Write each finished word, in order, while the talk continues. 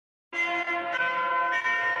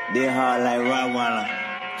They hard like Rottweiler.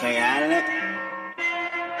 Can you handle it?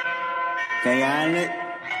 Can you handle it?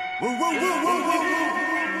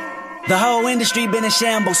 The whole industry been in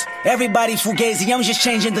shambles. Everybody fugazi, I'm just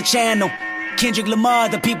changing the channel. Kendrick Lamar,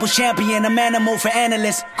 the people's champion. I'm animal for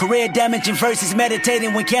analysts. Career damaging verses,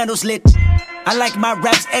 meditating when candles lit. I like my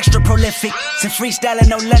raps extra prolific. Some freestyling,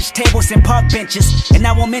 no lunch tables and park benches. And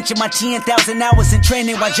I won't mention my 10,000 hours in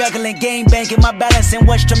training while juggling, game banking. My balancing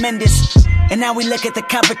was tremendous. And now we look at the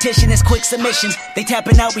competition as quick submissions. They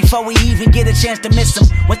tapping out before we even get a chance to miss them.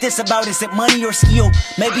 What this about, is it money or skill?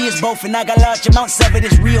 Maybe it's both, and I got large amounts of it,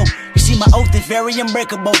 it's real. You see, my oath is very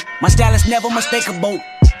unbreakable. My style is never mistakable.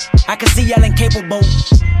 I can see y'all incapable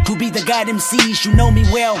to be the god MCs, you know me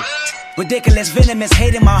well. Ridiculous, venomous,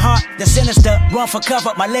 hate in my heart. The sinister, run for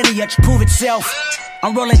cover, my lineage prove itself.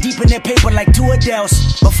 I'm rolling deep in their paper like two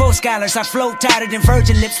Adele's. Before scholars, I flow tighter than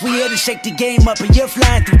virgin lips. We here to shake the game up and you're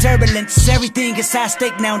flying through turbulence. Everything is high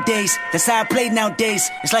stake nowadays. That's how I play nowadays.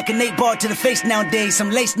 It's like an 8-ball to the face nowadays. I'm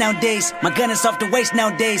laced nowadays. My gun is off the waist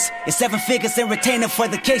nowadays. It's 7 figures and retainer for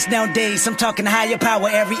the case nowadays. I'm talking higher power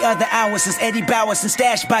every other hour since Eddie Bowers and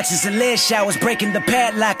stash boxes and lead showers. Breaking the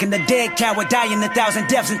padlock and the dead coward. Dying 1,000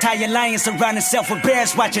 deaths. Entire lions surround itself with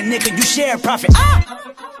bears watching. Nigga, you share profit.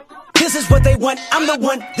 This is what they want, I'm the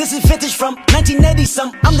one. This is vintage from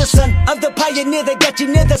 1980-some. I'm the son of the pioneer that got you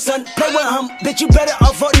near the sun. Play with him, bitch, you better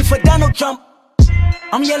off voting for Donald Trump.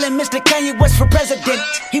 I'm yelling Mr. Kanye West for president.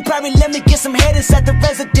 He probably let me get some head inside the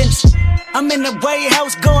residence. I'm in the White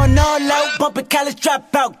House going all out, bumping college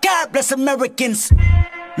dropout. God bless Americans.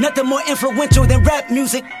 Nothing more influential than rap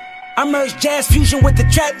music. I merge jazz fusion with the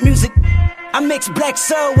trap music. I mix black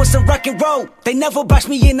soul with some rock and roll. They never box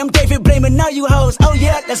me in, I'm David blaming all you hoes. Oh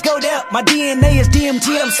yeah, let's go there. My DNA is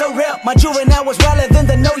DMT, I'm so real. My juvenile was wilder than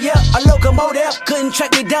the no yeah. A locomotive, couldn't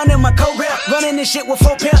track me down in my co-rail. Running this shit with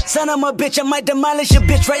 4 pair. Son of a bitch, I might demolish your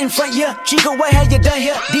bitch right in front, yeah. Chico, what have you done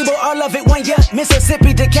here? Debo, all of it 1 year.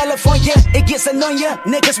 Mississippi to California, it gets annoying, yeah.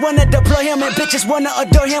 Niggas wanna deploy him and bitches wanna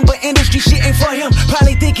adore him, but industry shit ain't for him.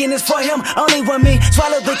 Probably thinking it's for him, only with me.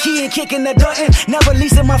 Swallow the key and kicking the door in. Never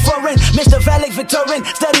leasing my foreign. Mr. Valley Victorian,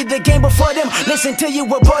 studied the game before them. Listen till you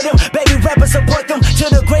abort them. Baby rappers support them. To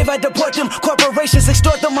the grave I deport them. Corporations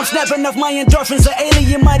extort them. I'm snapping off my endorphins. An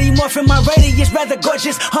alien mighty morphin. My radius rather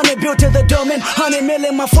gorgeous. 100 bill to the doorman. 100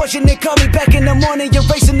 million my fortune. They call me back in the morning. You're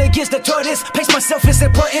racing against the tortoise. Pace myself is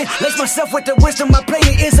important. Lace myself with the wisdom. My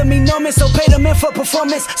playing isn't enormous. So pay them in for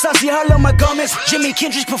performance. Saucy hollow my garments. Jimmy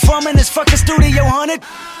Kendrick's performing. This fucking studio haunted.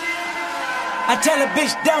 I tell a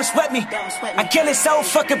bitch, don't sweat me. I kill it so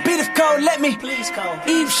fucking beat if cold, let me. Please call.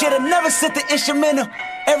 Eve should've never sent the instrumental.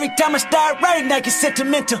 Every time I start writing, I get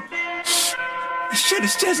sentimental. This shit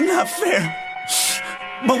is just not fair.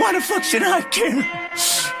 But why the fuck should I care?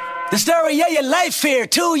 The story of your life here.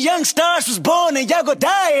 2 young stars was born and y'all gon'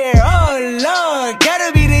 die here. Oh Lord,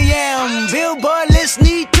 gotta be the yam. Billboard list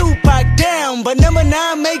need Tupac down. But number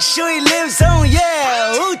 9, make sure he lives on,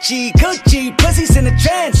 yeah. Oochie, coochie, pussies in a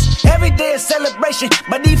trance. Every day a celebration.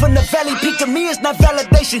 But even the valley peak to me is not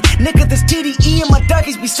validation. Nigga, this TDE and my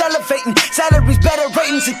doggies be salivating. Salaries, better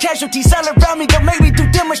ratings, and casualties all around me. Don't make me do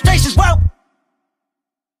demonstrations, whoa.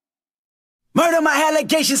 Murder my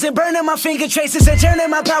allegations and burning my finger traces and turning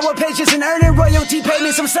my power pages and earning royalty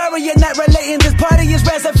payments. I'm sorry you're not relating, this party is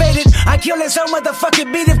reservated. I kill it so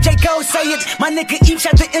motherfucking beat if J. Cole say it. My nigga each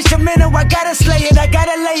shot the instrumental, I gotta slay it. I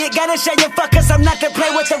gotta lay it, gotta show you fuckers I'm not to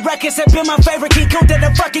play with the records. Have been my favorite King Kunta,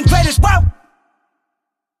 the fucking greatest, whoa.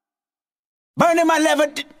 Burning my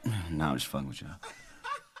lever. No, I'm just fucking with y'all.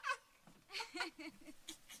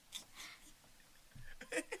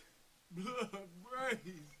 Blood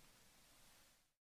brain.